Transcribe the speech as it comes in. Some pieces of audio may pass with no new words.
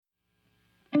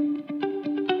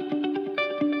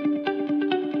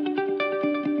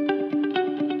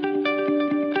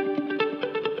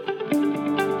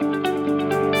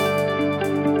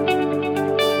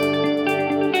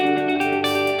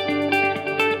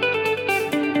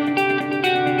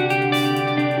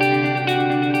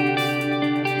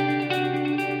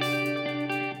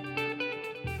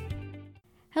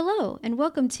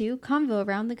welcome to Convo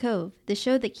Around the Cove, the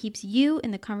show that keeps you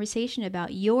in the conversation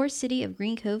about your city of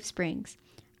Green Cove Springs.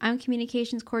 I'm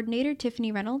Communications Coordinator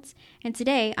Tiffany Reynolds, and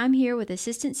today I'm here with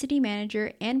Assistant City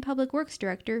Manager and Public Works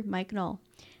Director Mike Knoll.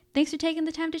 Thanks for taking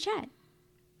the time to chat.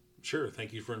 Sure.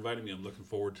 Thank you for inviting me. I'm looking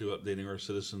forward to updating our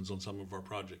citizens on some of our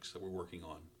projects that we're working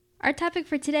on. Our topic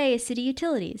for today is city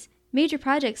utilities. Major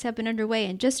projects have been underway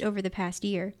in just over the past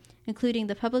year, including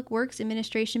the Public Works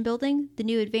Administration Building, the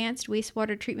new Advanced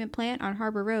Wastewater Treatment Plant on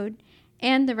Harbor Road,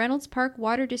 and the Reynolds Park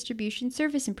Water Distribution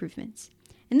Service improvements.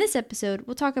 In this episode,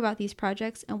 we'll talk about these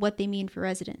projects and what they mean for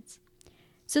residents.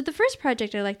 So the first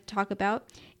project I'd like to talk about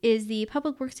is the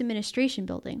Public Works Administration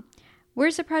Building.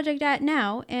 Where's the project at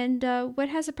now, and what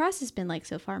has the process been like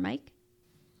so far, Mike?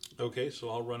 Okay, so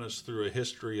I'll run us through a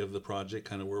history of the project,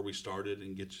 kind of where we started,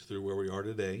 and get you through where we are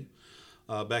today.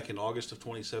 Back in August of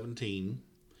 2017,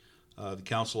 the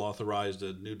council authorized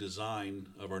a new design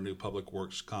of our new public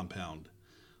works compound.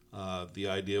 The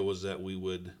idea was that we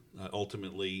would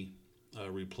ultimately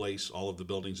replace all of the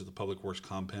buildings of the public works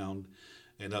compound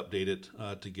and update it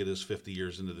to get us 50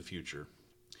 years into the future.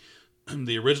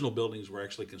 The original buildings were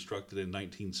actually constructed in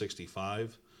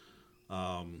 1965.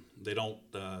 They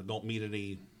don't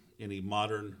meet any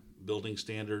modern building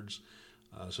standards,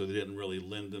 so they didn't really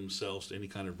lend themselves to any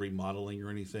kind of remodeling or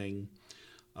anything.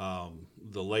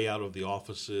 The layout of the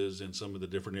offices and some of the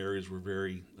different areas were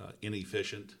very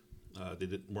inefficient.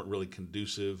 They weren't really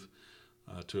conducive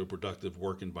to a productive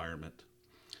work environment.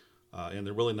 And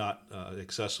they're really not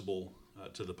accessible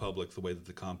to the public the way that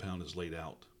the compound is laid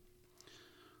out.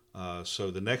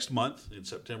 So the next month, in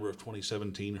September of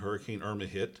 2017, Hurricane Irma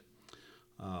hit.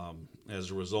 As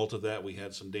a result of that, we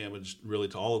had some damage really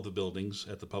to all of the buildings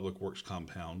at the Public Works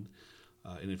compound.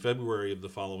 And in February of the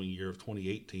following year of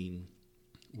 2018,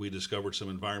 we discovered some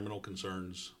environmental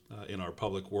concerns in our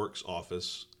Public Works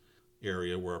office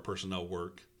area where our personnel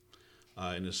work.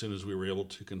 And as soon as we were able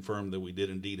to confirm that we did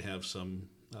indeed have some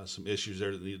issues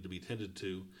there that needed to be tended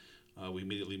to, we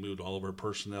immediately moved all of our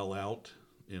personnel out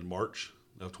in March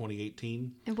of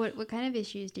 2018. And what kind of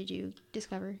issues did you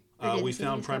discover? We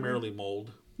found primarily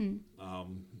mold.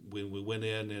 We went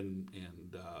in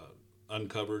and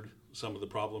uncovered some of the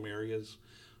problem areas.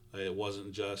 It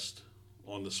wasn't just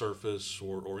on the surface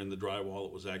or in the drywall.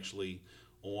 It was actually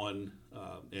on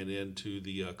and into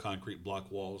the concrete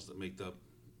block walls that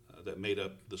made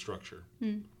up the structure.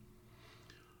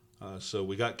 So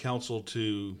we got council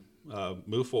to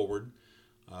move forward.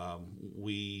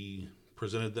 We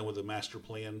presented them with a master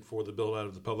plan for the build out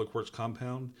of the Public Works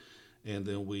compound, and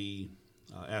then we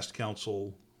asked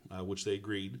council, which they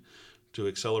agreed, to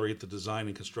accelerate the design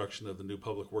and construction of the new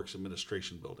Public Works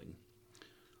Administration Building.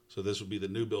 So this would be the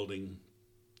new building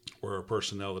where our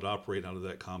personnel that operate out of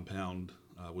that compound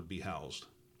would be housed.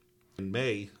 In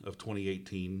May of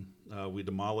 2018, we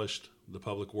demolished the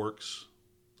Public Works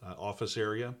office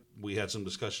area. We had some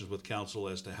discussions with council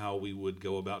as to how we would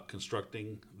go about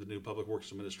constructing the new Public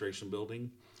Works Administration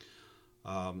Building.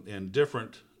 And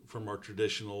different from our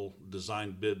traditional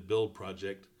design bid build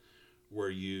project, where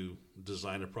you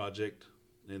design a project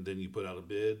and then you put out a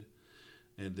bid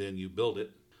and then you build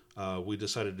it, we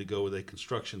decided to go with a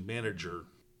construction manager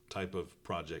type of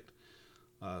project.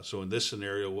 So in this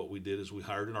scenario, what we did is we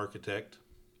hired an architect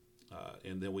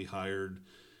and then we hired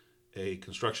a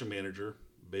construction manager,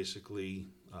 basically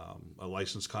a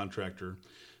licensed contractor.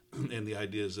 And the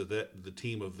idea is that the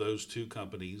team of those two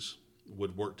companies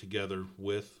would work together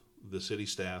with the city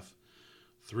staff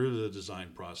through the design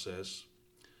process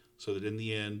so that in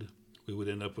the end we would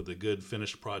end up with a good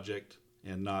finished project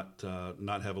and not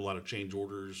have a lot of change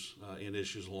orders and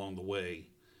issues along the way,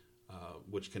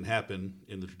 which can happen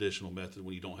in the traditional method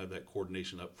when you don't have that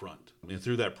coordination up front. And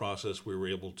through that process, we were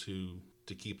able to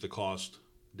keep the cost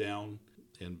down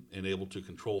and able to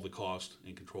control the cost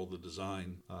and control the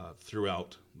design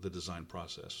throughout the design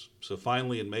process. So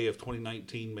finally, in May of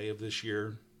 2019, May of this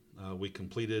year, we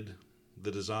completed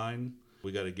the design.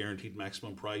 We got a guaranteed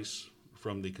maximum price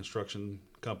from the construction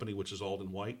company, which is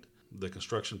Alden White. The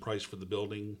construction price for the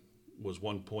building was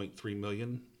 $1.3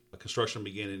 million. Construction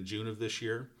began in June of this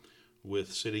year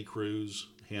with city crews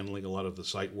handling a lot of the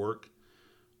site work,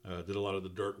 did a lot of the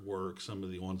dirt work, some of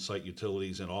the on-site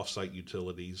utilities and off-site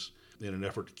utilities in an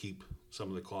effort to keep some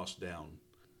of the costs down.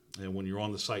 And when you're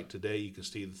on the site today, you can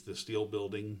see that the steel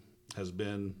building has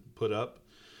been put up.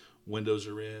 Windows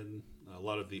are in. A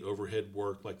lot of the overhead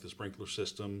work, like the sprinkler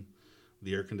system,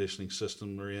 the air conditioning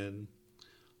system are in.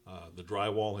 The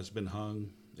drywall has been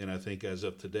hung. And I think as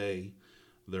of today,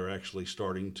 they're actually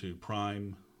starting to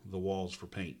prime the walls for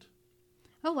paint.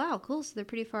 Oh, wow. Cool. So they're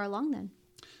pretty far along then.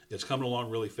 It's coming along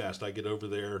really fast. I get over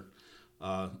there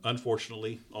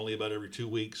Unfortunately, only about every 2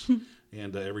 weeks,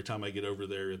 and every time I get over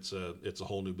there, it's a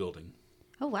whole new building.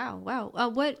 Oh wow, wow.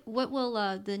 What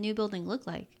will the new building look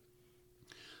like?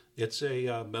 It's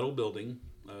a metal building,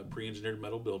 pre-engineered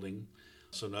metal building.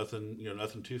 So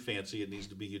nothing too fancy. It needs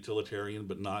to be utilitarian,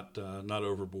 but not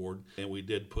overboard. And we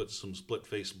did put some split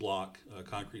face block,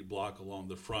 concrete block along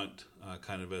the front,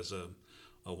 kind of as a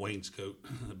wainscot,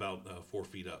 about 4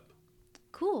 feet up.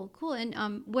 Cool, cool.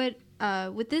 And what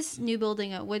with this new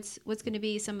building, what's going to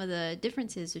be some of the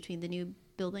differences between the new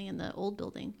building and the old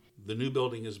building? The new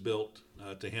building is built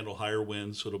to handle higher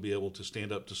winds, so it'll be able to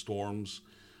stand up to storms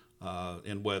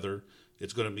and weather.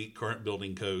 It's going to meet current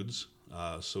building codes.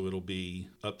 So it'll be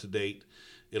up to date.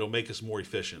 It'll make us more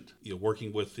efficient.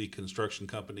 Working with the construction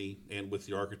company and with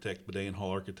the architect, Bidet and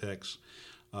Hall Architects,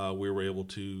 we were able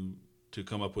to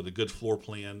come up with a good floor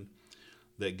plan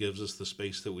that gives us the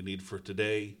space that we need for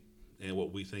today and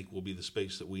what we think will be the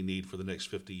space that we need for the next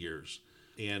 50 years.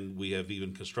 And we have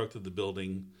even constructed the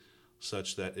building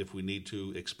such that if we need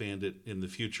to expand it in the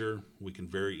future, we can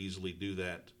very easily do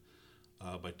that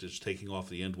by just taking off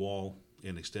the end wall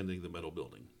and extending the metal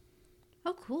building.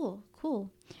 Oh, cool,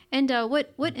 cool. And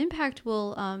what impact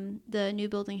will the new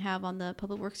building have on the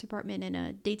Public Works Department in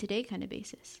a day-to-day kind of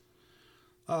basis?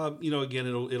 Again,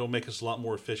 it'll make us a lot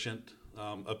more efficient.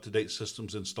 Up-to-date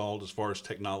systems installed as far as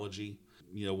technology.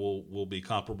 We'll be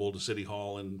comparable to City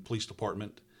Hall and Police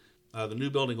Department. The new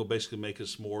building will basically make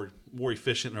us more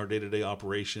efficient in our day-to-day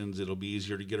operations. It'll be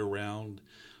easier to get around.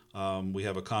 We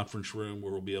have a conference room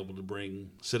where we'll be able to bring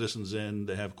citizens in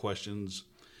that have questions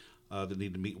that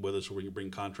need to meet with us, or we can bring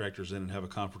contractors in and have a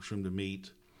conference room to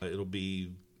meet. It'll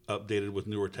be updated with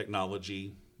newer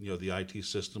technology. The IT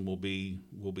system will be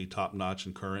top notch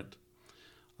and current,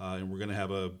 and we're going to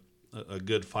have a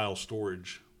good file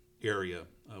storage area.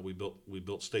 We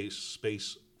built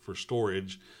space for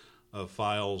storage of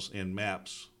files and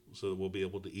maps, so that we'll be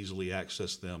able to easily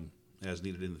access them as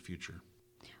needed in the future.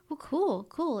 Well,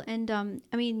 cool. And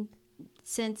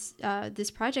since this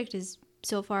project is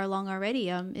so far along already,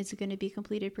 is it going to be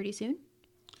completed pretty soon?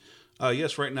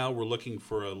 Yes, right now we're looking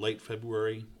for a late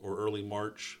February or early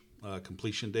March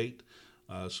completion date.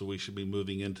 So we should be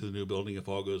moving into the new building, if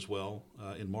all goes well,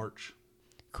 in March.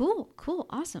 Cool.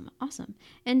 Awesome.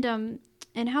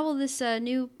 And how will this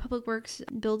new Public Works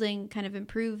building kind of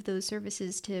improve those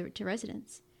services to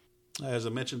residents? As I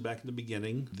mentioned back in the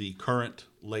beginning, the current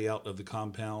layout of the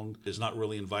compound is not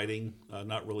really inviting,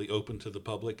 not really open to the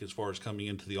public as far as coming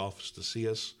into the office to see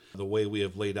us. The way we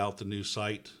have laid out the new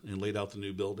site and laid out the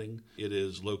new building, it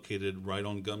is located right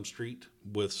on Gum Street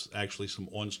with actually some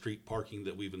on-street parking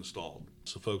that we've installed.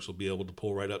 So folks will be able to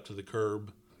pull right up to the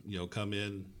curb, come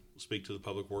in, speak to the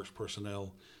Public Works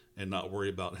personnel, and not worry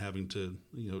about having to,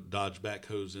 dodge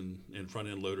backhoes and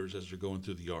front-end loaders as they're going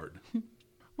through the yard.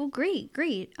 Well, great.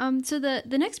 So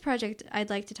the next project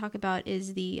I'd like to talk about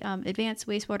is the Advanced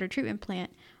Wastewater Treatment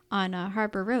Plant on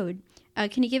Harbor Road.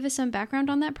 Can you give us some background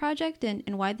on that project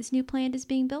and why this new plant is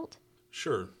being built?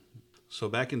 Sure. So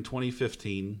back in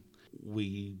 2015,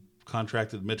 we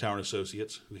contracted Midtown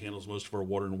Associates, who handles most of our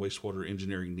water and wastewater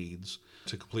engineering needs,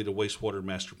 to complete a wastewater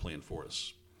master plan for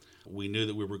us. We knew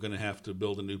that we were going to have to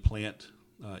build a new plant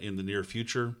in the near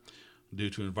future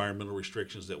due to environmental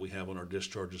restrictions that we have on our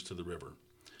discharges to the river.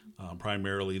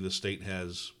 Primarily, the state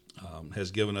has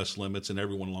given us limits, and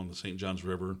everyone along the St. Johns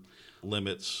River,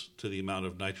 limits to the amount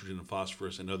of nitrogen and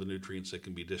phosphorus and other nutrients that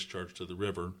can be discharged to the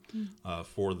river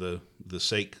for the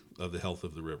sake of the health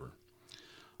of the river.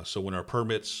 So when our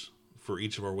permits for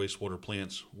each of our wastewater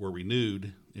plants were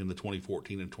renewed in the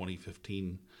 2014 and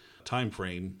 2015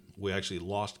 timeframe, we actually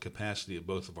lost capacity of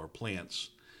both of our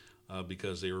plants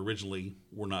because they originally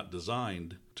were not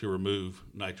designed to remove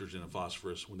nitrogen and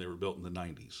phosphorus when they were built in the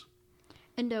 90s.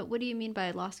 And what do you mean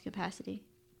by lost capacity?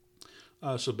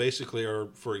 So basically,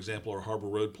 for example, our Harbor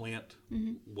Road plant,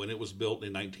 when it was built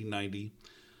in 1990,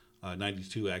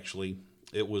 92 actually,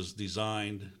 it was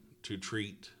designed to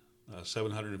treat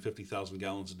 750,000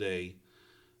 gallons a day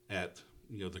at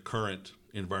the current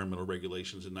environmental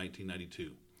regulations in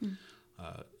 1992.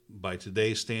 By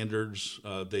today's standards,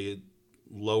 they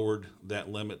lowered that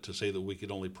limit to say that we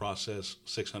could only process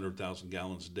 600,000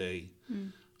 gallons a day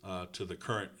to the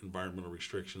current environmental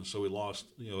restrictions. So we lost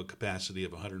a capacity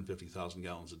of 150,000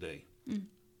 gallons a day.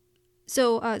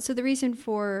 So the reason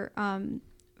for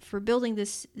building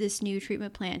this new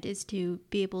treatment plant is to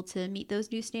be able to meet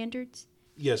those new standards?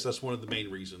 Yes, that's one of the main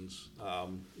reasons.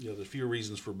 There's a few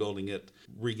reasons for building it.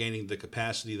 Regaining the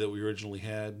capacity that we originally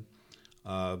had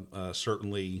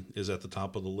certainly is at the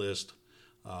top of the list.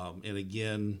 And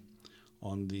again,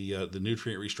 on the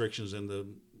nutrient restrictions in the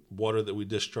water that we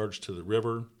discharge to the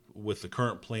river, with the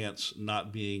current plants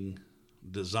not being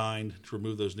designed to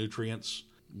remove those nutrients,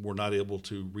 we're not able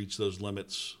to reach those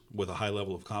limits with a high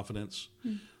level of confidence.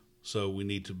 So we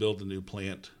need to build a new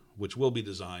plant, which will be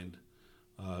designed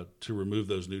to remove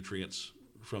those nutrients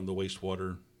from the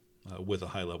wastewater with a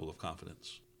high level of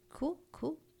confidence. Cool.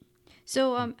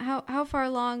 So how far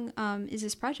along is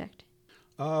this project?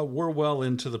 We're well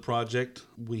into the project.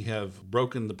 We have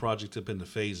broken the project up into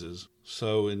phases.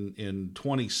 So in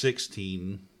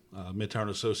 2016, Midtown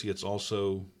Associates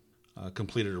also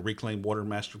completed a reclaimed water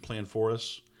master plan for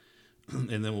us. And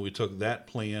then when we took that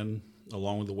plan,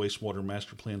 along with the wastewater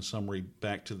master plan summary,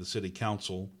 back to the city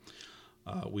council,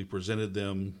 we presented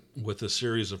them with a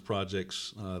series of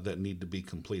projects that need to be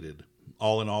completed.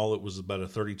 All in all, it was about a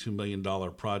 $32 million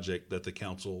project that the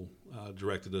council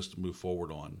directed us to move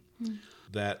forward on.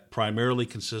 That primarily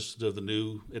consisted of the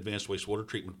new advanced wastewater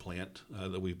treatment plant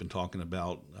that we've been talking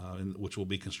about, which will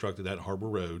be constructed at Harbor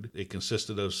Road. It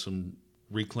consisted of some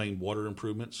reclaimed water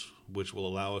improvements, which will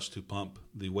allow us to pump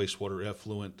the wastewater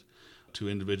effluent to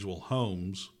individual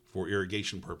homes for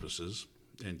irrigation purposes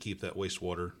and keep that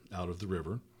wastewater out of the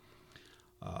river.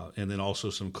 And then also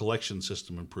some collection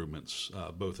system improvements,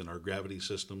 both in our gravity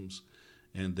systems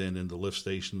and then in the lift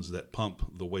stations that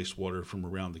pump the wastewater from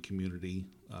around the community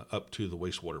up to the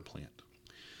wastewater plant.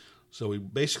 So we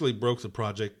basically broke the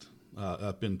project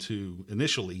up into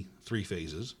initially 3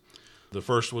 phases. The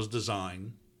first was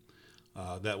design.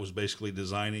 That was basically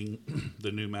designing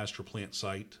the new master plant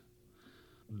site,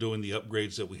 doing the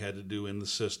upgrades that we had to do in the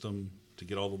system to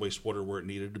get all the wastewater where it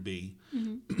needed to be.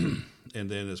 And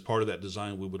then as part of that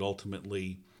design, we would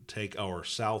ultimately take our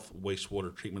south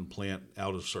wastewater treatment plant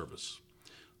out of service.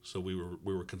 So we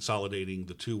were consolidating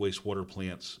the 2 wastewater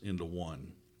plants into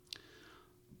one.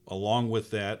 Along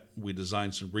with that, we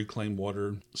designed some reclaimed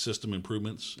water system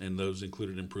improvements, and those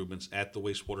included improvements at the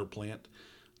wastewater plant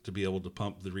to be able to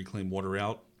pump the reclaimed water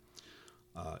out.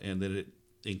 And then it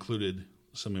included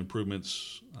some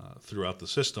improvements throughout the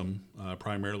system,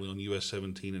 primarily on US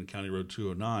 17 and County Road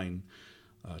 209,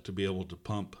 to be able to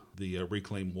pump the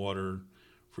reclaimed water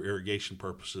for irrigation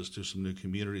purposes to some new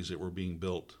communities that were being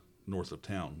built north of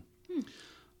town.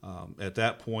 At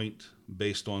that point,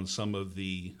 based on some of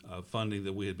the funding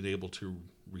that we had been able to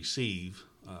receive,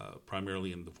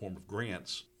 primarily in the form of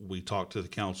grants, we talked to the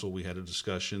council, we had a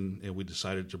discussion, and we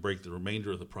decided to break the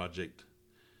remainder of the project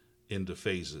into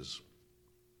phases.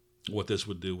 What this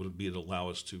would do would be to allow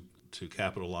us to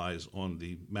capitalize on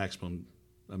the maximum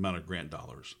amount of grant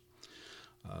dollars.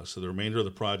 So the remainder of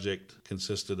the project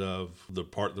consisted of the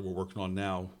part that we're working on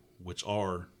now, which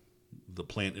are the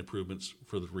plant improvements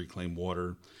for the reclaimed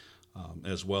water,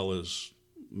 as well as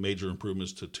major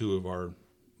improvements to 2 of our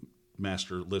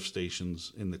master lift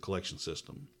stations in the collection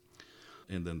system.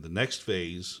 And then the next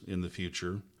phase in the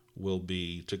future will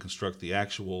be to construct the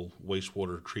actual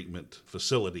wastewater treatment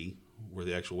facility where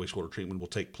the actual wastewater treatment will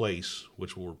take place,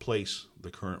 which will replace the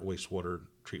current wastewater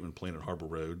treatment plant at Harbor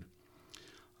Road.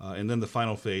 And then the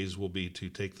final phase will be to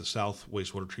take the south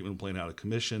wastewater treatment plant out of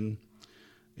commission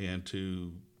and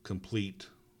to complete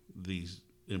these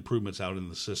improvements out in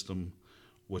the system,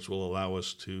 which will allow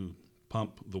us to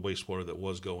pump the wastewater that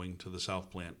was going to the south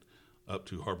plant up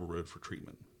to Harbor Road for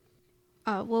treatment.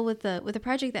 Well, with the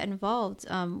project that involved,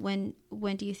 when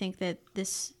do you think that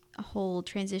this whole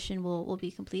transition will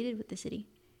be completed with the city?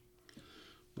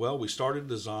 Well, we started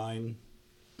design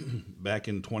back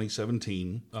in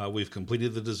 2017. We've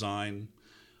completed the design.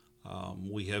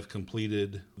 We have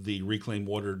completed the reclaimed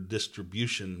water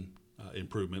distribution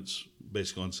improvements,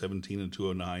 basically on 17 and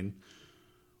 209.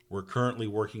 We're currently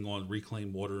working on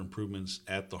reclaimed water improvements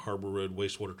at the Harbor Road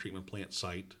wastewater treatment plant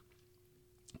site.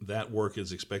 That work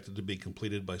is expected to be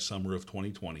completed by summer of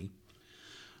 2020.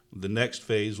 The next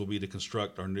phase will be to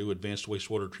construct our new advanced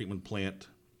wastewater treatment plant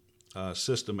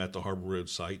system at the Harbor Road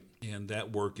site, and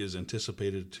that work is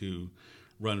anticipated to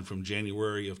run from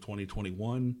January of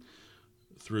 2021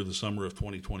 through the summer of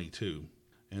 2022.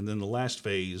 And then the last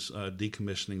phase,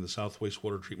 decommissioning the south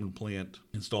wastewater treatment plant,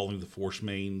 installing the force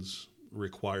mains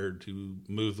required to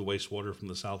move the wastewater from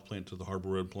the south plant to the Harbor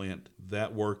Road plant.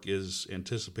 That work is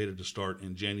anticipated to start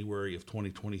in January of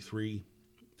 2023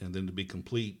 and then to be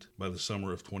complete by the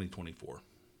summer of 2024.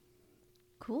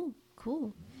 Cool.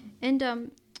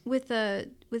 And with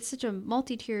such a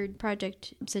multi-tiered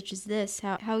project such as this,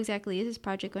 how exactly is this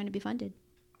project going to be funded,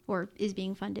 or is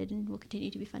being funded and will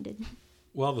continue to be funded?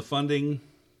 Well, the funding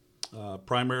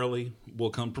primarily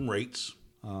will come from rates,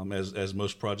 as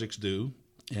most projects do,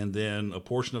 and then a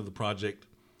portion of the project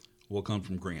will come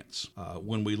from grants.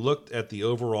 When we looked at the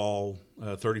overall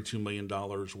 $32 million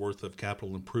worth of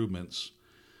capital improvements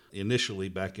initially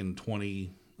back in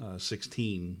 2017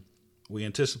 2016, we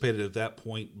anticipated at that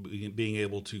point being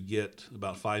able to get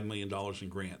about $5 million in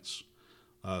grants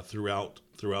throughout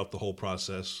the whole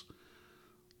process.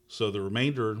 So the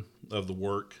remainder of the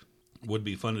work would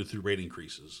be funded through rate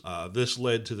increases. This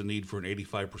led to the need for an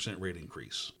 85% rate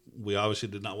increase. We obviously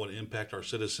did not want to impact our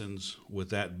citizens with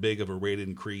that big of a rate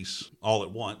increase all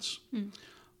at once.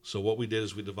 So what we did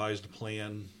is we devised a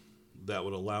plan that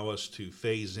would allow us to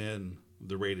phase in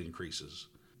the rate increases.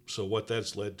 So what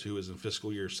that's led to is in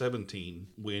fiscal year 17,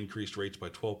 we increased rates by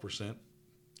 12%.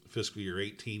 Fiscal year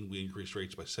 18, we increased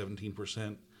rates by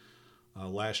 17%.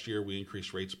 Last year, we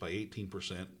increased rates by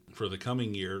 18%. For the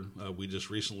coming year, we just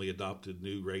recently adopted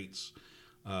new rates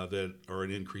that are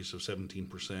an increase of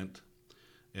 17%.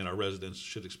 And our residents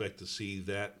should expect to see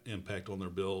that impact on their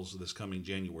bills this coming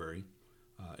January.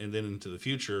 And then into the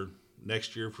future,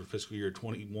 next year for fiscal year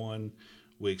 21,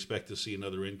 we expect to see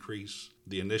another increase.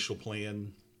 The initial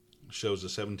plan shows a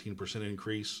 17%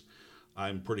 increase.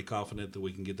 I'm pretty confident that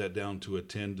we can get that down to a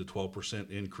 10 to 12%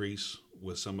 increase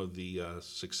with some of the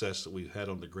success that we've had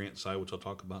on the grant side, which I'll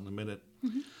talk about in a minute.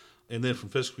 And then from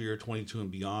fiscal year 22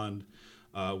 and beyond,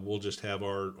 we'll just have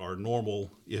our normal,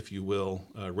 if you will,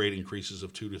 rate increases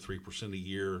of 2 to 3% a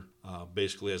year,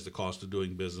 basically as the cost of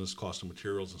doing business, cost of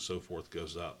materials, and so forth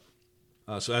goes up.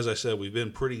 So as I said, we've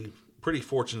been pretty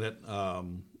fortunate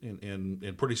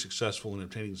and pretty successful in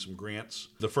obtaining some grants.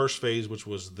 The first phase, which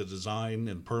was the design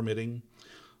and permitting,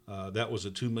 that was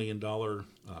a $2 million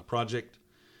project.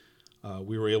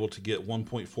 We were able to get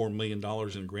 $1.4 million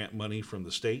in grant money from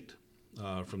the state,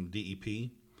 from the DEP.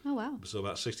 Oh, wow. So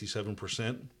about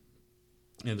 67%.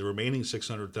 And the remaining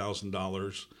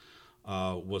 $600,000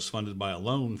 was funded by a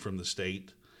loan from the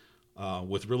state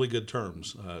with really good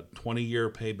terms,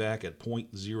 20-year payback at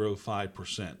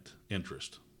 0.05%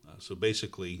 interest. So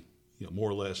basically, more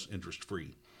or less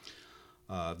interest-free.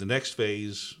 The next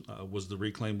phase was the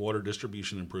reclaimed water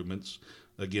distribution improvements.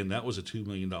 Again, that was a $2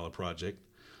 million project.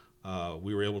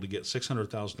 We were able to get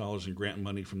 $600,000 in grant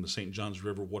money from the St. Johns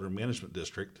River Water Management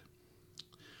District.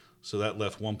 So that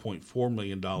left $1.4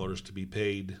 million to be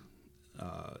paid,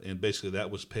 and basically that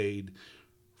was paid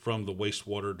from the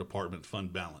wastewater department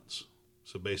fund balance.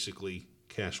 So basically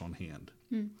cash on hand.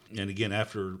 And again,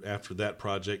 after that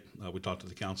project, we talked to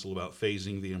the council about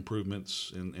phasing the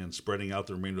improvements and spreading out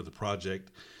the remainder of the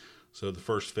project. So the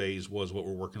first phase was what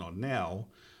we're working on now,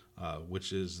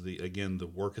 which is the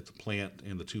work at the plant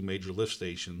and the two major lift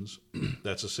stations.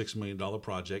 That's a $6 million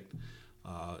project.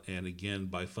 And again,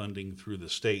 by funding through the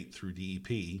state, through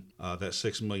DEP, that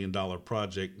 $6 million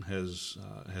project has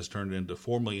turned into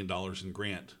 $4 million in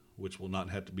grant, which will not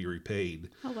have to be repaid.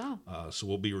 Oh, wow. So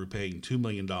we'll be repaying $2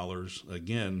 million.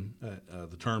 Again,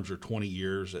 the terms are 20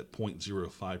 years at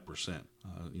 0.05%.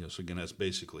 So again, that's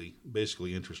basically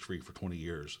interest-free for 20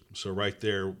 years. So right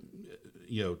there,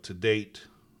 to date,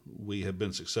 we have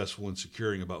been successful in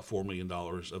securing about $4 million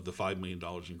of the $5 million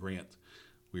in grant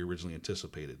we originally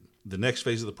anticipated. The next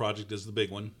phase of the project is the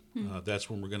big one. That's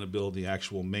when we're going to build the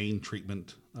actual main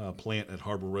treatment plant at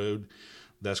Harbor Road.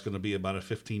 That's going to be about a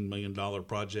 $15 million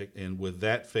project. And with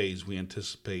that phase, we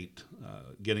anticipate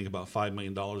getting about $5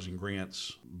 million in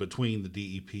grants between the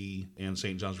DEP and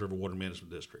St. Johns River Water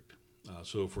Management District.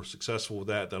 So if we're successful with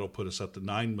that, that'll put us up to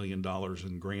 $9 million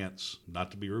in grants, not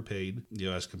to be repaid,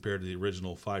 as compared to the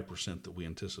original 5% that we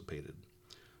anticipated.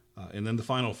 And then the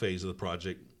final phase of the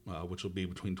project, which will be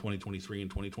between 2023 and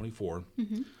 2024,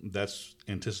 that's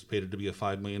anticipated to be a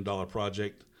 $5 million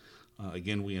project.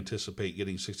 Again, we anticipate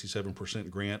getting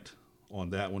 67% grant on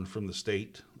that one from the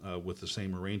state with the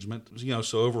same arrangement.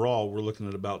 So overall, we're looking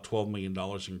at about $12 million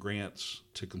in grants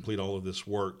to complete all of this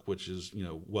work, which is,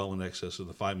 well in excess of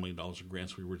the $5 million in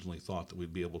grants we originally thought that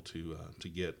we'd be able to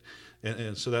get.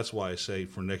 And so that's why I say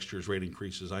for next year's rate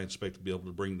increases, I expect to be able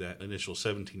to bring that initial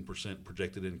 17%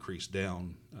 projected increase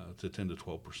down to 10 to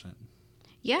 12%.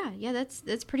 Yeah,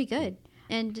 that's pretty good.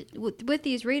 And with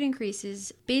these rate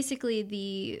increases, basically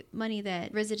the money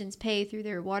that residents pay through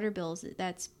their water bills,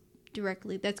 that's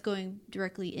going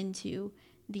directly into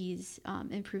these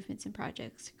improvements and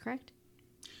projects, correct?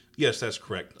 Yes, that's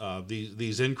correct.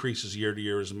 These increases year to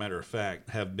year, as a matter of fact,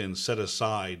 have been set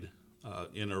aside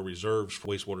in our reserves for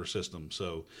wastewater system.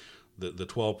 So the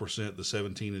 12%, the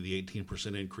 17%, and the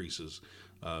 18% increases,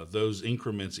 those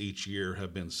increments each year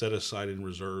have been set aside in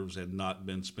reserves and not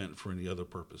been spent for any other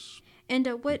purpose. And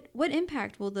what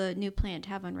impact will the new plant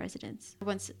have on residents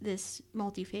once this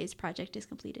multi-phase project is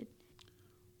completed?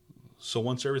 So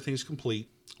once everything's complete,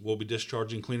 we'll be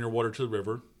discharging cleaner water to the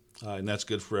river, and that's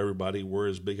good for everybody. We're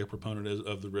as big a proponent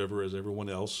of the river as everyone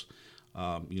else.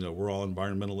 We're all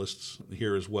environmentalists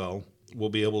here as well. We'll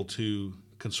be able to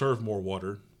conserve more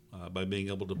water by being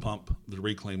able to pump the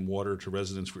reclaimed water to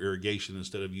residents for irrigation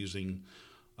instead of using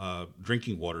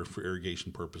drinking water for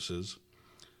irrigation purposes.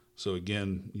 So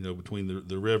again, between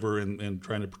the river and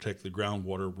trying to protect the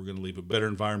groundwater, we're going to leave a better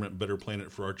environment, better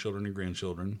planet for our children and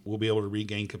grandchildren. We'll be able to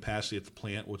regain capacity at the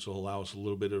plant, which will allow us a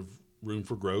little bit of room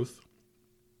for growth.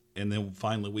 And then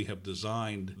finally, we have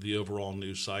designed the overall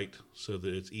new site so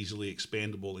that it's easily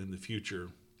expandable in the future.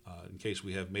 In case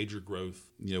we have major growth,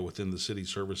 within the city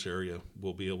service area,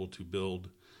 we'll be able to build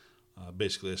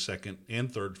basically a second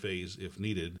and third phase if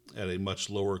needed at a much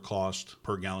lower cost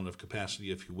per gallon of capacity,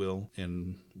 if you will,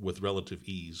 and with relative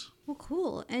ease. Well,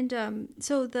 cool. And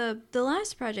so the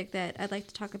last project that I'd like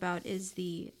to talk about is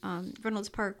the Reynolds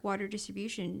Park Water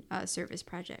Distribution Service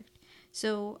project.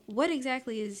 So what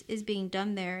exactly is being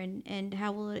done there, and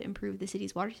how will it improve the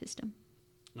city's water system?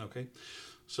 Okay.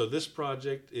 So this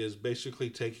project is basically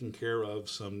taking care of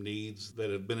some needs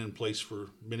that have been in place for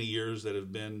many years that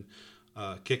have been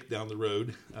kicked down the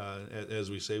road.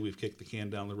 As we say, we've kicked the can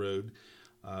down the road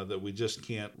that we just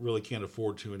can't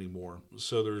afford to anymore.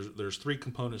 So there's three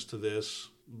components to this.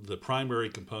 The primary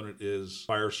component is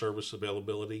fire service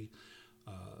availability.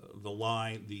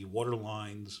 The water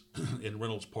lines in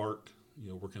Reynolds Park,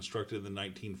 were constructed in the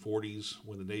 1940s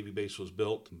when the Navy base was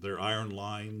built. They're iron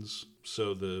lines.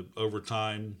 So over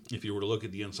time, if you were to look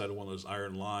at the inside of one of those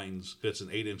iron lines, if it's an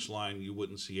 8-inch line, you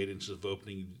wouldn't see 8 inches of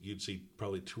opening. You'd see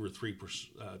probably 2 or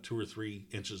 3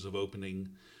 inches of opening,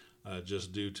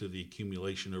 just due to the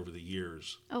accumulation over the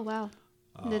years. Oh wow,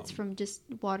 that's from just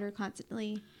water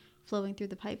constantly flowing through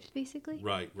the pipes, basically.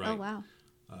 Right. Oh wow.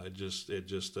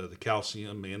 The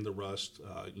calcium and the rust,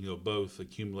 both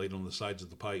accumulate on the sides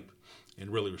of the pipe and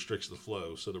really restricts the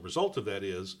flow. So the result of that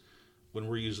is when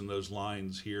we're using those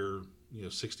lines here,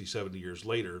 60, 70 years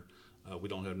later, we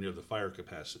don't have near the fire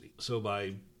capacity. So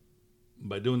by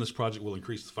doing this project, we'll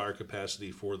increase the fire capacity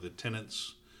for the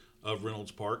tenants of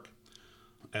Reynolds Park.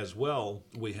 As well,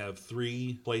 we have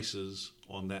 3 places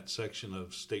on that section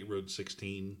of State Road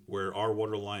 16 where our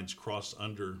water lines cross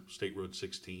under State Road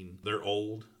 16. They're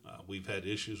old. We've had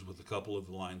issues with a couple of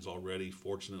the lines already.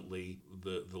 Fortunately,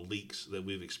 the leaks that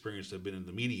we've experienced have been in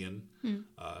the median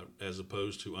as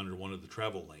opposed to under one of the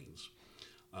travel lanes.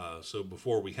 So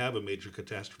before we have a major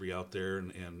catastrophe out there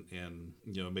and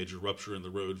a major rupture in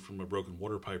the road from a broken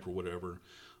water pipe or whatever,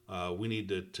 we need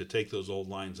to take those old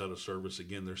lines out of service.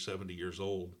 Again, they're 70 years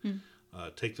old.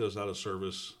 Take those out of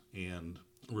service and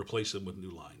replace them with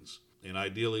new lines. And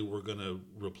ideally, we're going to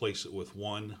replace it with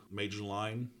 1 major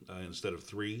line instead of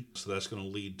 3. So that's going to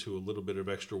lead to a little bit of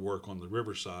extra work on the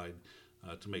riverside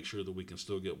to make sure that we can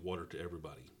still get water to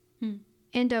everybody.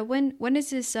 And when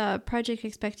is this project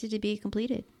expected to be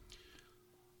completed?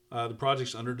 The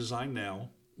project's under design now.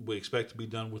 We expect to be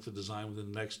done with the design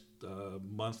within the next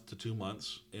month to 2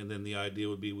 months, and then the idea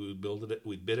would be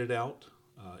we'd bid it out,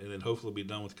 and then hopefully be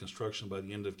done with construction by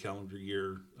the end of calendar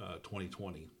year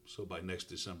 2020, so by next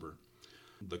December.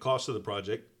 The cost of the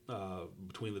project,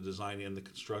 between the design and the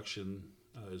construction,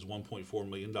 is $1.4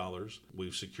 million.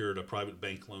 We've secured a private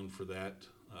bank loan for that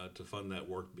to fund that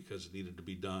work because it needed to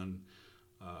be done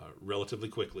relatively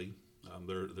quickly.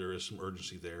 There is some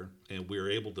urgency there, and we are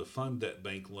able to fund that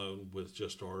bank loan with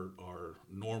just our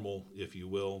normal, if you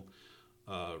will,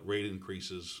 rate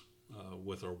increases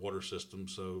with our water system.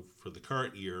 So for the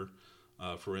current year,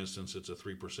 for instance, it's a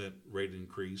 3% rate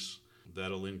increase.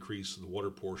 That'll increase the water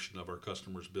portion of our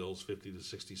customers' bills 50 to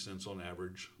 60 cents on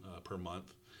average per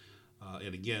month.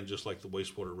 And again, just like the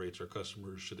wastewater rates, our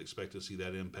customers should expect to see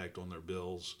that impact on their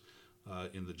bills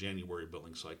in the January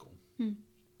billing cycle.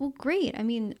 Well, great. I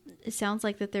mean, it sounds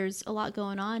like that there's a lot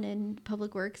going on in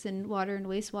public works and water and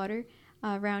wastewater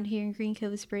around here in Green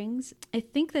Cove Springs. I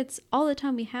think that's all the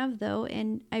time we have, though,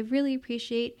 and I really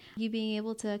appreciate you being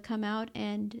able to come out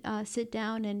and sit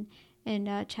down and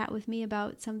chat with me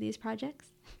about some of these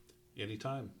projects.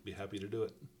 Anytime. Be happy to do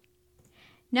it.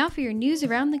 Now for your news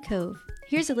around the Cove.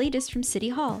 Here's the latest from City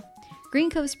Hall. Green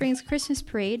Cove Springs Christmas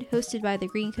Parade, hosted by the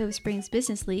Green Cove Springs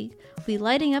Business League, will be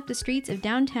lighting up the streets of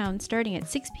downtown starting at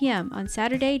 6 p.m. on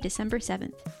Saturday, December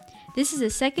 7th. This is the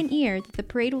second year that the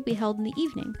parade will be held in the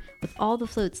evening, with all the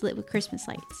floats lit with Christmas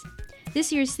lights.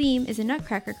 This year's theme is a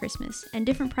Nutcracker Christmas, and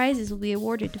different prizes will be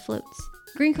awarded to floats.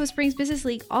 Green Cove Springs Business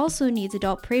League also needs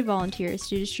adult parade volunteers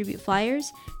to distribute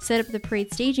flyers, set up the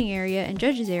parade staging area and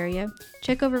judges area,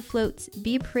 check over floats,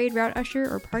 be a parade route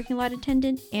usher or parking lot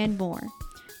attendant, and more.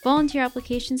 Volunteer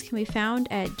applications can be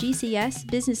found at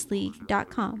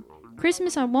gcsbusinessleague.com.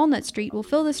 Christmas on Walnut Street will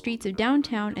fill the streets of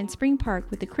downtown and Spring Park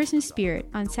with the Christmas spirit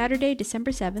on Saturday, December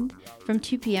 7th from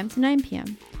 2 p.m. to 9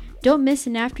 p.m. Don't miss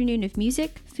an afternoon of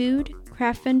music, food,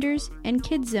 craft vendors, and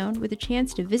kids zone with a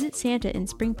chance to visit Santa in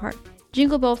Spring Park.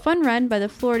 Jingle Bell Fun Run by the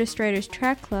Florida Striders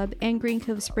Track Club and Green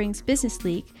Cove Springs Business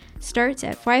League starts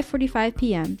at 5:45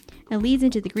 p.m. and leads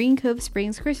into the Green Cove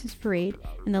Springs Christmas Parade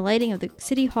and the lighting of the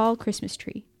City Hall Christmas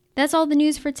tree. That's all the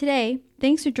news for today.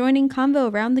 Thanks for joining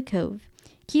Convo Around the Cove.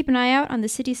 Keep an eye out on the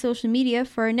city's social media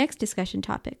for our next discussion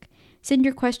topic. Send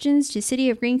your questions to City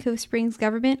of Green Cove Springs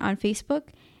Government on Facebook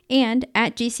and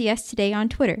at GCS Today on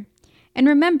Twitter. And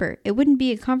remember, it wouldn't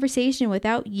be a conversation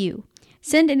without you.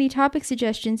 Send any topic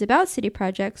suggestions about city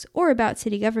projects or about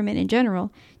city government in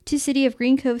general to City of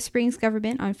Green Cove Springs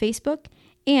Government on Facebook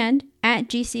and at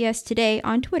GCS Today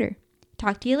on Twitter.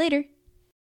 Talk to you later.